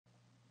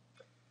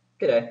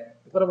G'day.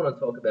 What I want to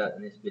talk about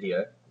in this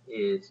video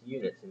is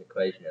units in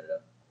Equation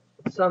Editor.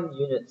 Some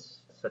units,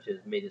 such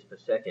as meters per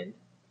second,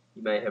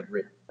 you may have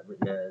written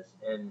as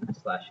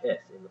m/s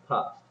in the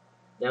past.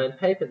 Now in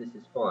paper this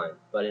is fine,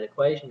 but in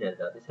Equation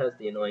Editor this has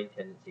the annoying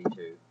tendency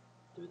to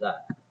do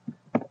that.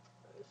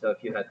 So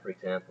if you had, for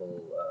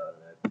example,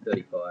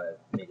 35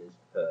 meters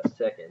per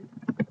second,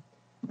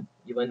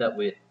 you end up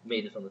with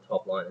meters on the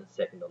top line and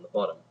second on the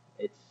bottom.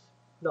 It's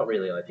not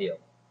really ideal.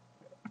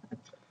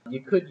 You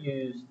could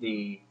use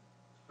the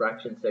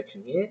fraction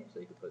section here, so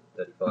you could put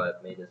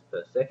 35 meters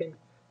per second,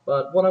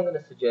 but what I'm going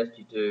to suggest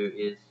you do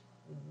is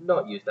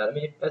not use that. I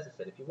mean, as I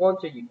said, if you want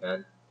to, you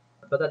can,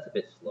 but that's a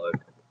bit slow.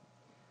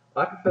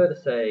 I prefer to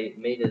say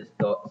meters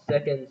dot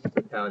seconds to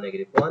the power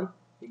 -1,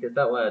 because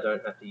that way I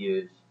don't have to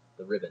use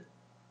the ribbon.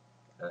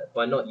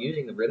 By not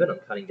using the ribbon, I'm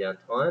cutting down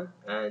time,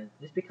 and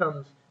this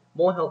becomes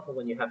more helpful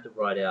when you have to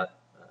write out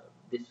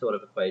this sort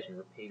of equation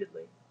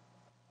repeatedly.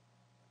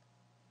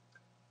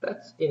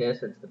 That's in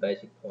essence the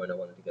basic point I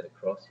wanted to get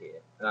across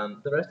here.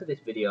 The rest of this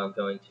video I'm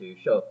going to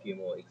show a few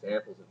more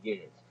examples of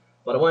units,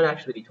 but I won't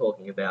actually be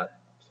talking about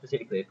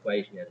specifically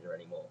Equation Editor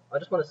anymore. I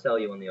just want to sell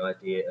you on the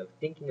idea of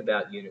thinking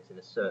about units in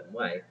a certain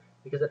way,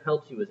 because it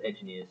helps you as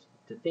engineers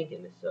to think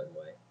in this certain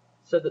way.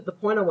 So the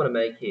point I want to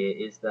make here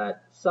is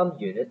that some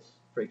units,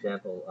 for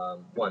example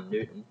 1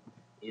 Newton,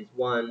 is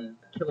 1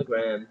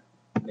 kilogram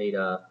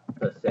meter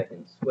per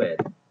second squared.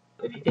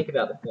 If you think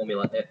about the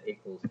formula F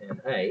equals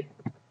ma,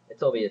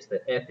 it's obvious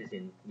that F is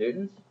in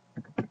newtons,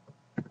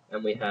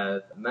 and we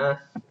have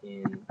mass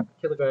in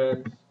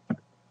kilograms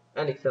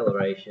and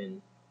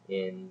acceleration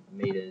in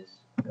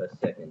meters per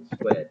second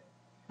squared.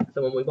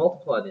 So when we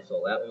multiply this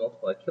all out, we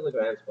multiply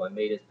kilograms by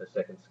meters per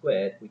second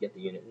squared, we get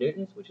the unit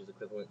newtons, which is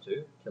equivalent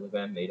to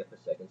kilogram meter per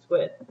second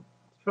squared.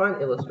 To try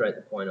and illustrate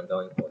the point I'm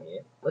going for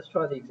here, let's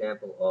try the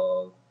example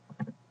of,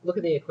 look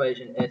at the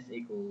equation S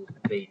equals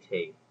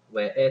Vt,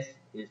 where S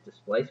is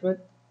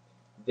displacement,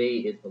 V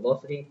is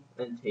velocity,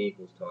 and T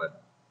equals time.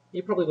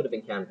 You probably would have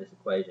encountered this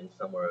equation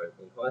somewhere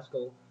in high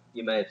school.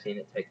 You may have seen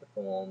it take the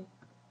form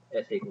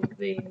S equals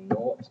V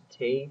naught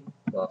T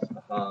plus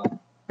a half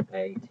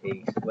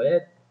AT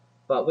squared.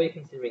 But we're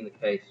considering the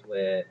case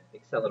where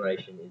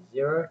acceleration is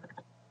 0.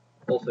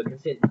 Also,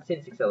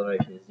 since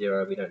acceleration is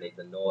 0, we don't need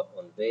the naught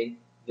on V.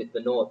 The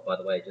naught, by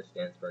the way, just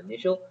stands for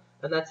initial,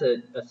 and that's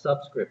a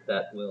subscript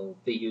that will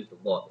be used a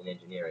lot in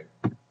engineering.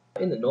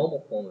 In the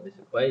normal form of this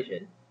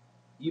equation,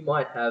 you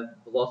might have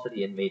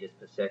velocity in meters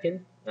per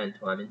second and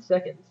time in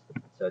seconds.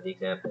 So the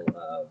example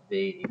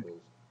V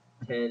equals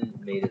 10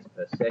 meters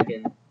per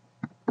second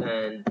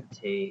and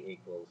T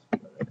equals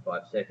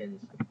 5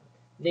 seconds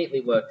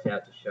neatly works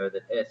out to show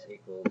that S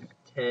equals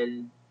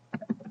 10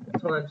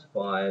 times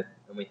 5,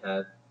 and we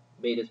have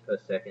meters per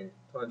second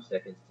times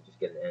seconds to just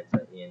get an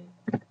answer in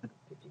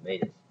 50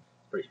 meters.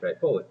 It's pretty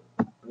straightforward.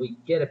 We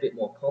get a bit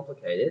more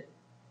complicated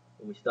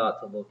when we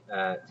start to look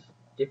at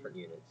different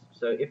units.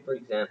 So if, for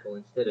example,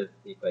 instead of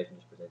the equation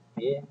just presented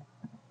here,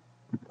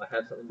 I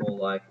have something more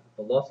like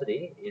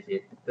velocity is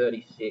it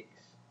 36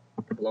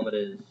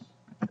 kilometers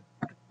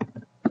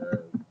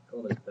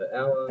per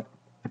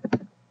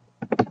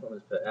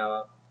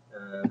hour,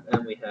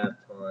 and we have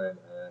time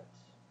at,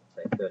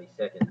 say, 30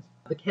 seconds.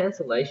 The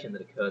cancellation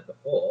that occurred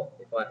before,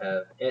 if I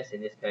have S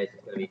in this case,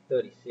 it's going to be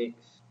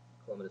 36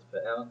 kilometers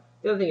per hour.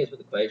 The other thing is with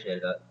Equation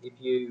Editor, if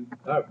you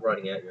are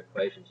writing out your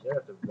equations, you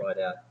don't have to write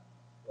out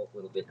all the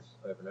little bits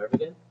over and over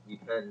again. You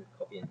can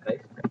copy and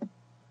paste.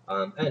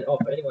 And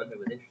for anyone who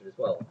was interested as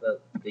well,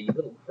 the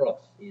little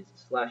cross is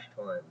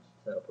 /times,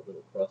 so I'll put a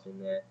little cross in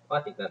there. I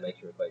think that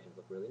makes your equations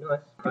look really nice.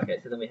 Okay,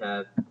 so then we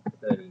have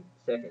 30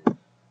 seconds.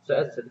 So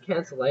as I said, the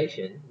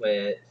cancellation,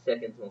 where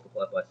seconds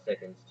multiplied by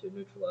seconds to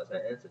neutralize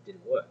our answer,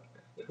 didn't work.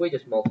 If we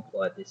just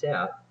multiplied this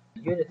out,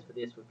 the units for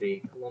this would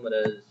be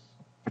kilometers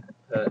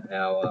per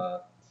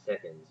hour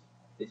seconds.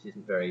 This is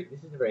a very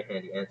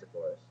handy answer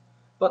for us.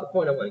 But the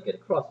point I want to get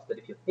across is that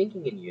if you're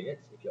thinking in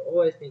units, if you're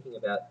always thinking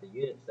about the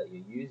units that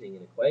you're using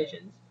in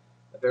equations,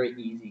 a very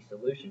easy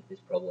solution to this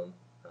problem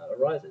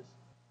arises.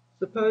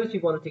 Suppose you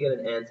wanted to get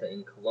an answer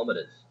in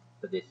kilometers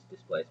for this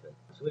displacement.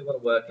 So we want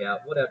to work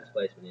out what our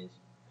displacement is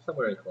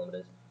somewhere in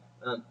kilometers.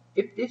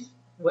 If this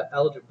were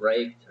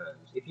algebraic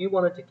terms, if you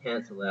wanted to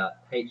cancel out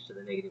h to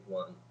the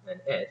 -1 and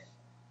s,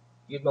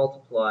 you'd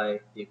multiply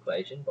the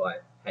equation by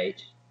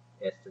h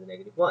s to the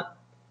 -1.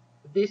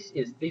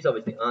 These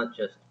obviously aren't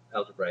just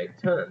algebraic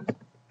terms.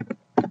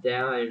 They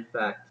are in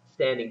fact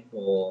standing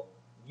for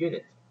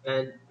units,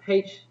 and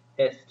h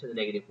s to the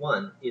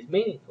 -1 is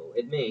meaningful.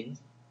 It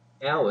means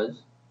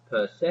hours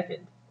per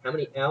second. How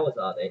many hours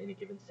are there in a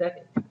given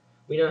second?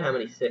 We know how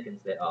many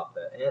seconds there are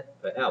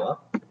per hour,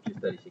 which is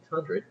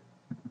 3600.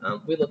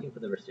 We're looking for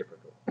the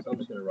reciprocal, so I'm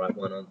just going to write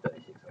 1 on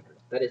 3600.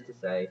 That is to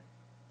say,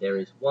 there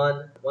is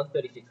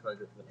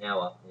 1/3600th of an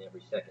hour in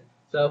every second.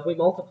 So if we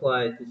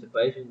multiply this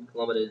equation,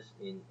 kilometers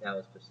in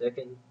hours per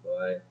second,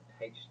 by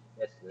h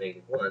s to the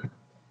 -1,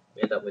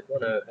 we end up with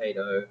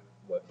 1080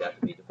 works out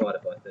to be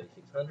divided by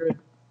 3600.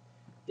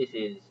 This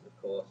is, of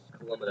course,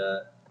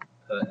 kilometer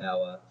per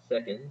hour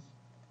seconds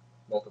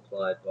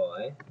multiplied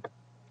by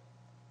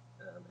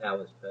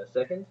hours per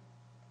second.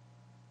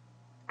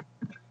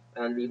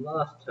 And the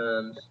last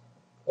terms,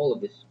 all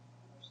of this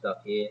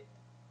stuff here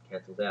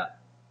cancels out.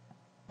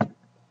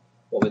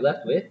 What we're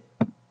left with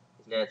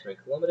is an answer in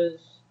kilometres,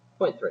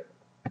 0.3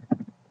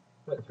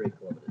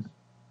 kilometres.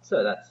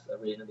 So that's a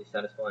reasonably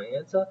satisfying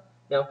answer.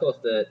 Now, of course,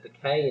 the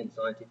K in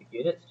scientific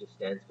units just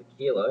stands for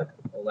kilo.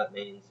 All that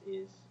means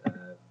is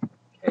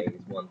K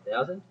is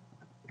 1,000.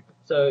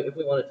 So if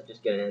we wanted to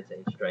just get an answer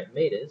in straight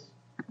meters,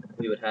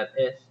 we would have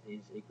S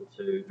is equal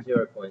to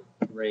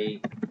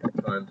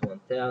 0.3 times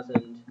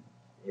 1,000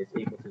 is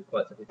equal to,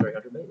 quite simply,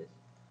 300 meters.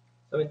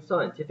 So in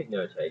scientific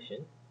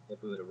notation,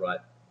 if we were to write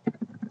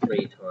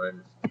 3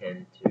 times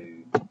 10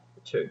 to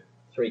the 2,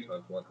 3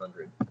 times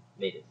 100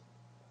 meters,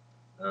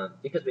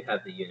 because we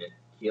have the unit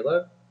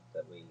kilo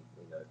that we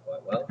know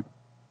quite well,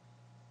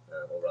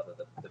 or rather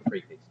the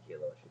prefix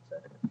kilo, I should say,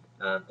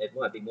 it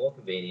might be more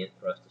convenient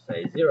for us to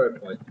say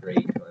 0.3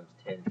 times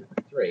 10 to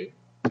the 3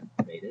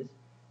 meters,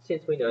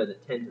 since we know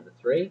that 10 to the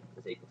 3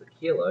 is equal to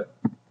kilo,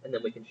 and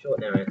then we can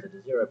shorten our answer to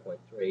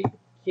 0.3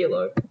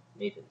 kilo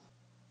meters.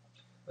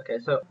 Okay,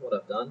 so what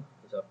I've done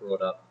is I've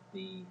brought up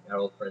our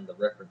old friend, the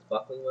reference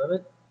buckling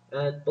moment,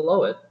 and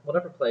below it, what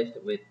I've replaced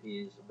it with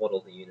is what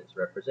all the units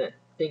represent.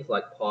 Things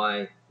like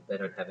pi, they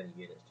don't have any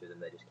units to them,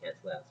 they just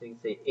cancel out. So you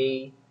can see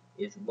E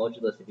is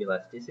modulus of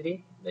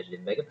elasticity, measured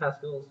in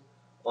megapascals.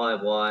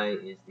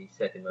 IY is the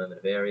second moment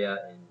of area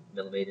in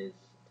millimeters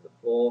to the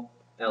 4.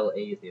 LE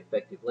is the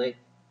effective length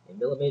in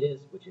millimeters,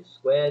 which is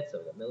squared, so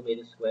we've got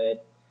millimeters squared.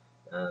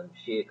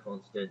 Shear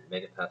constant,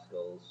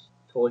 megapascals,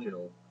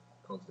 torsional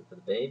constant for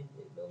the beam,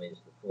 millimeters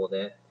to the 4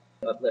 there.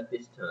 I've left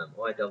this term,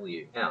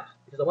 IW, out,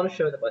 because I want to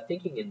show that by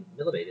thinking in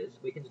millimeters,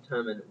 we can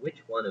determine which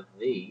one of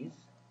these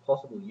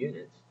possible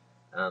units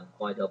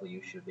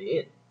IW should be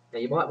in. Now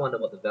you might wonder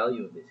what the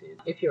value of this is.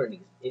 If you're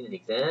in an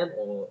exam,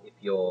 or if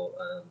you're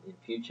in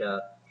future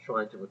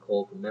trying to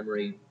recall from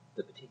memory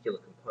the particular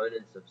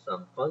components of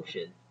some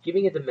function,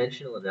 giving a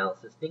dimensional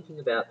analysis, thinking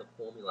about the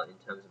formula in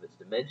terms of its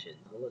dimensions,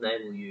 will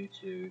enable you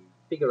to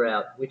figure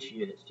out which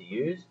units to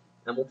use,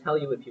 and will tell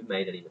you if you've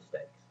made any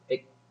mistakes.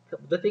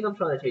 The thing I'm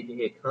trying to teach you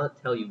here can't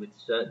tell you with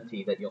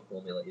certainty that your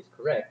formula is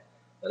correct,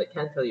 but it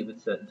can tell you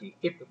with certainty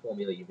if the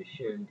formula you've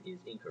assumed is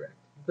incorrect.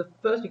 The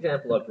first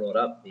example I brought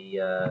up, the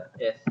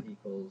S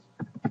equals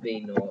V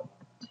naught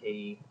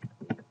T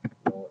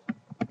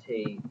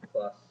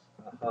plus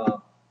a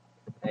half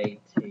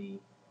AT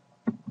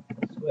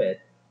squared.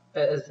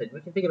 As I said, we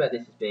can think about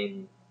this as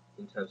being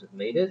in terms of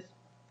meters,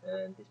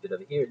 and this bit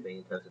over here as being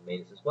in terms of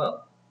meters as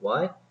well.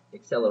 Why?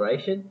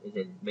 Acceleration is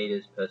in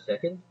meters per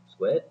second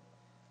squared,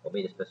 or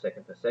meters per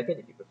second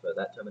if you prefer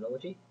that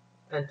terminology,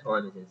 and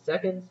time is in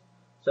seconds.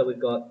 So we've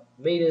got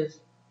meters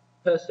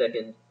per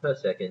second,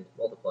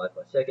 multiplied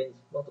by seconds,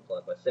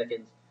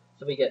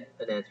 so we get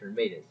an answer in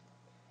meters.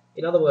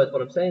 In other words,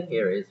 what I'm saying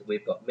here is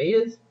we've got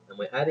meters, and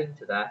we're adding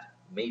to that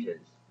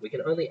meters. We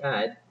can only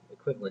add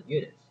equivalent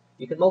units.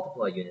 You can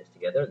multiply units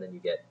together, and then you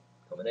get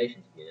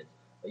combinations of units,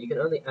 but you can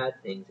only add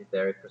things if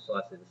they're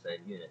precisely the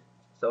same unit.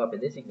 So up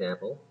in this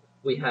example,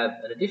 we have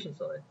an addition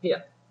sign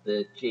here.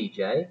 The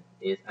GJ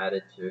is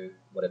added to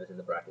whatever's in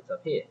the brackets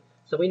up here.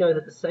 So we know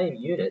that the same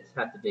units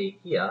have to be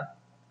here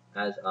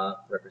as are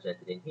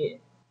represented in here.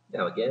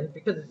 Now again,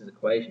 because this is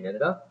equation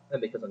editor,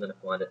 and because I'm going to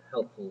find it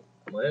helpful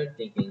for my own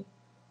thinking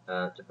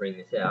to bring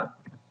this out,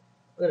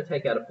 I'm going to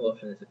take out a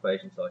portion of this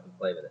equation so I can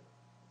play with it.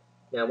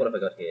 Now what have I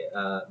got here?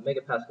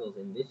 Megapascals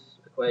in this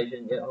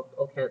equation, yeah,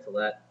 I'll cancel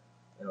that,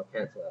 and I'll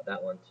cancel out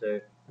that one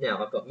too.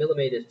 Now I've got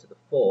millimeters to the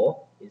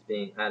 4 is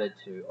being added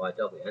to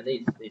IW, and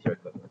these are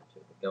equivalent to,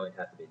 they're going to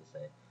have to be the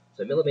same.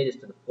 So millimeters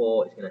to the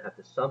 4 is going to have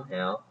to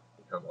somehow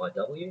become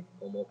IW,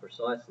 or more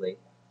precisely,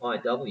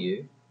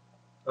 IW.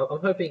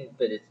 I'm hoping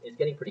that it's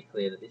getting pretty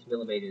clear that this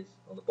millimeters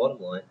on the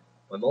bottom line,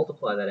 if I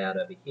multiply that out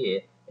over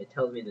here, it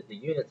tells me that the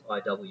units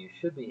IW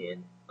should be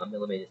in are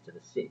millimeters to the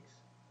 6.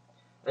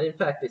 And in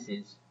fact, this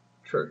is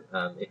true.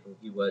 If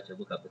you were to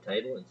look up the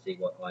table and see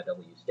what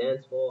IW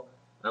stands for,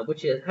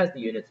 which has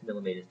the units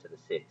millimeters to the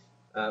 6.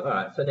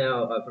 Alright, so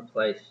now I've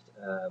replaced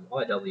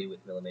IW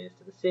with millimeters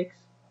to the 6,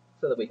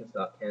 so that we can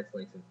start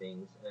cancelling some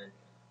things. And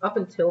up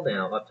until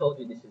now, I've told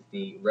you this is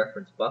the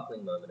reference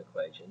buckling moment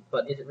equation,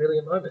 but is it really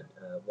a moment?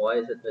 Why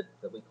is it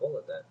that we call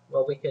it that?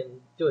 Well, we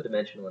can do a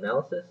dimensional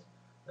analysis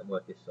and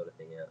work this sort of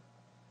thing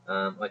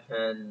out. I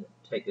can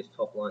take this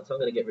top line, so I'm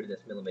going to get rid of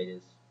this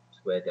millimeters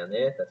squared down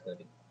there. That's going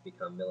to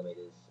become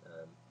millimeters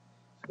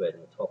squared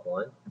in the top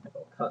line.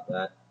 I'll cut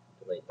that,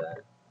 delete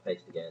that,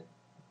 paste again,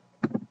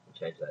 and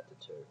change that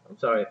to 2. I'm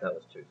sorry if that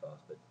was too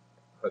fast, but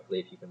hopefully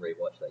if you can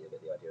rewatch that, you'll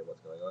get the idea of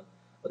what's going on.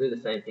 I'll do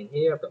the same thing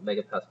here. I've got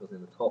megapascals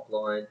in the top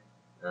line,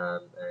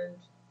 and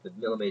the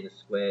millimeters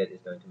squared is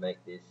going to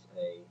make this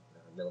a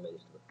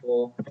millimeters to the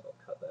 4. So I'll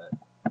cut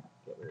that,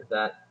 get rid of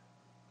that,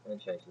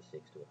 and change the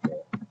 6 to a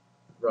 4.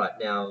 Right,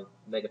 now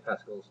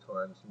megapascals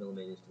times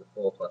millimeters to the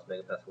 4 plus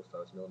megapascals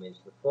times millimeters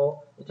to the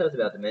 4. In terms of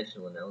our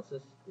dimensional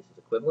analysis, this is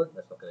equivalent.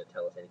 That's not going to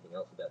tell us anything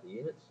else about the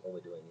units. All we're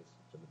doing is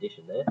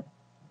addition there.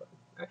 I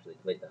can actually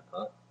delete that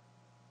part.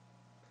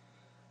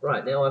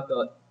 Right, now I've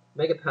got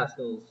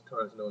megapascals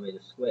times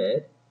millimeters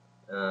squared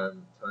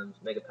times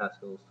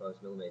megapascals times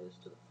millimeters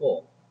to the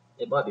 4.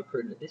 It might be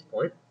prudent at this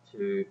point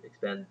to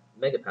expand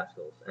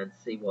megapascals and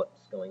see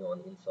what's going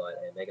on inside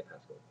a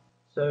megapascal.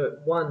 So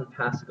 1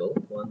 Pascal,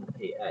 1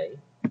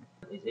 PA,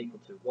 is equal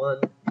to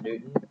 1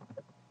 Newton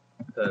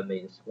per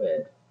meter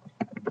squared.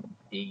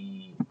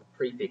 The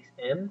prefix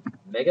m,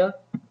 mega,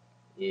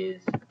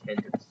 is 10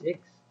 to the 6,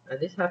 and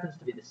this happens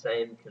to be the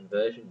same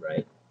conversion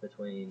rate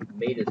between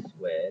meters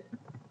squared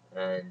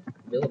and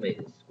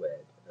millimeters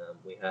squared.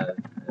 We have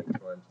a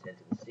times 10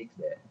 to the 6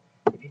 there.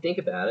 If you think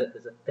about it,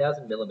 there's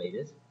 1,000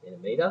 millimeters in a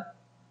meter.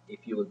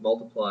 If you would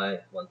multiply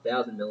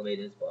 1,000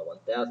 millimeters by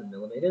 1,000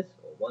 millimeters,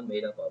 or 1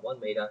 meter by 1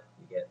 meter,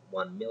 you get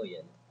 1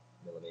 million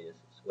millimeters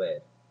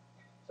squared.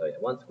 So yeah,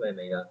 1 square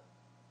meter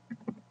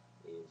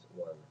is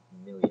 1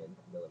 million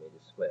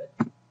millimeters squared.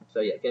 So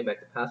yeah, going back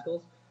to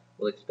pascals,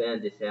 we'll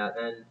expand this out,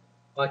 and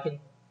I can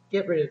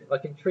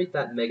treat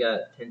that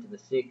mega 10 to the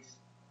 6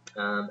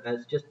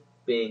 as just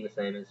being the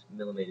same as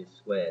millimeters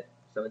squared.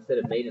 So instead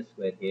of meters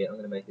squared here, I'm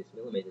going to make this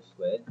millimeters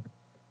squared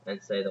and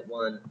say that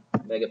 1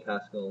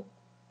 megapascal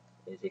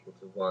is equal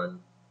to 1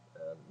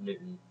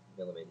 Newton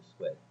millimeters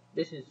squared.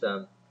 This is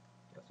per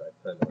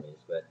millimeter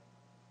squared.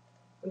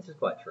 And this is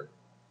quite true.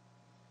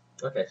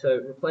 Okay, so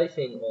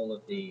replacing all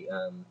of the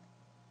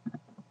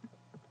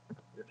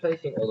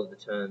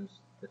terms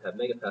that have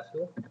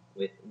megapascal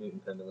with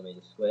Newton per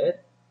millimeter squared,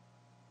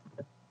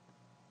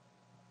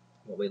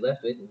 what we're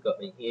left with, we've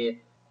got in here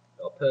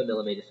per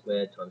millimeter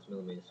squared times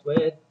millimeter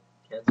squared,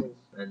 cancels,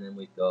 and then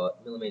we've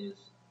got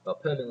millimeters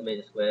per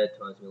millimeter squared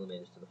times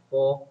millimeters to the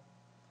 4.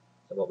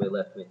 So what we're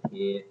left with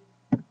here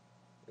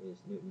is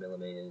Newton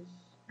millimeters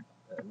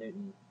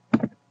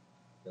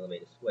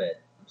squared.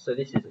 So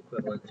this is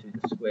equivalent to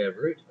the square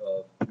root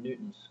of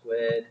Newton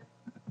squared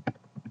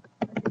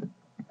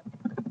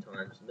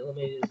times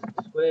millimeters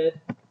squared,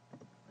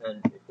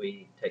 and if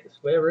we take the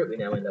square root, we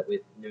now end up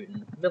with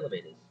Newton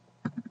millimeters.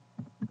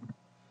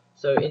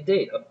 So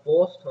indeed, a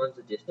force times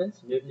a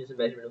distance. Newton is a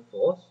measurement of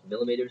force,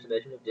 millimeter is a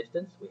measurement of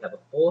distance. We have a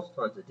force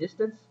times a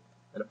distance,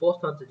 and a force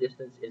times a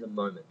distance is a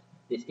moment.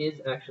 This is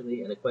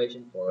actually an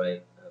equation for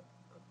a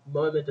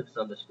moment of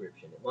some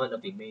description. It might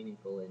not be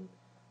meaningful in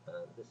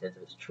the sense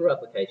of its true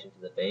application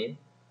to the beam,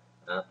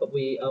 but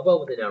we are well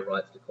within our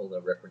rights to call it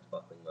a reference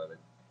buckling moment.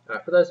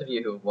 For those of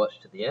you who have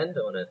watched to the end,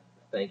 I want to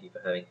thank you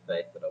for having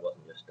faith that I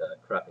wasn't just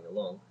crapping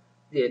along.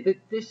 Yeah,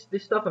 this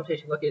stuff I'm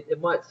teaching, look,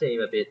 it might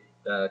seem a bit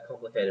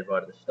complicated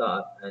right at the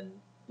start, and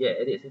yeah,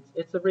 it is.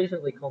 It's a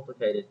reasonably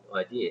complicated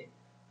idea,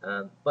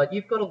 but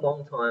you've got a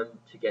long time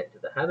to get into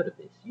the habit of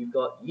this. You've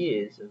got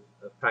years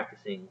of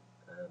practicing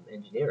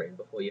engineering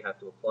before you have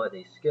to apply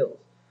these skills.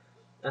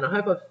 And I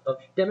hope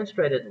I've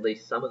demonstrated at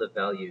least some of the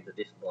value that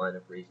this line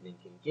of reasoning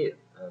can give.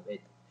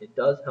 It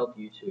does help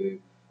you to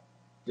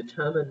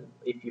determine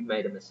if you've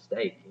made a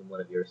mistake in one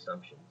of your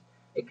assumptions.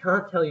 It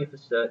can't tell you for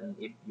certain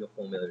if your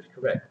formula is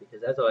correct,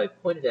 because as I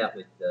pointed out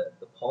with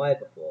the pi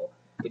before,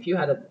 if you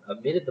had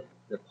omitted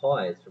the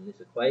pi's from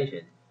this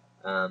equation,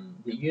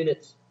 the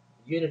unit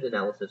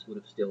analysis would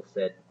have still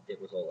said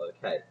it was all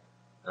okay.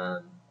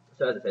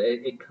 So as I said,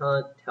 it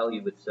can't tell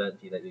you with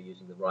certainty that you're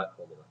using the right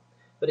formula.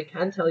 But it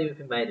can tell you if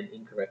you made an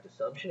incorrect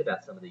assumption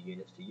about some of the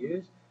units to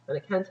use, and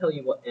it can tell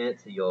you what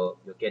answer you're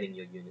getting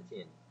your units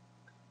in.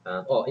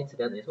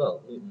 Incidentally as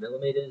well, Newton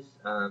millimeters,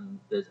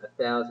 there's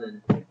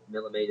 1,000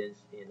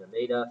 millimeters in a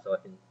meter, so I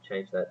can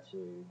change that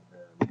to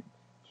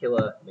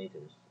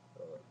kilometers.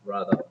 Or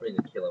rather, I'll bring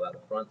the kilo out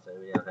the front, so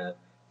we now have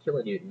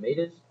kilonewton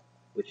meters,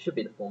 which should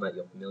be the format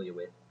you're familiar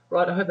with.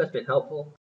 Right, I hope that's been helpful.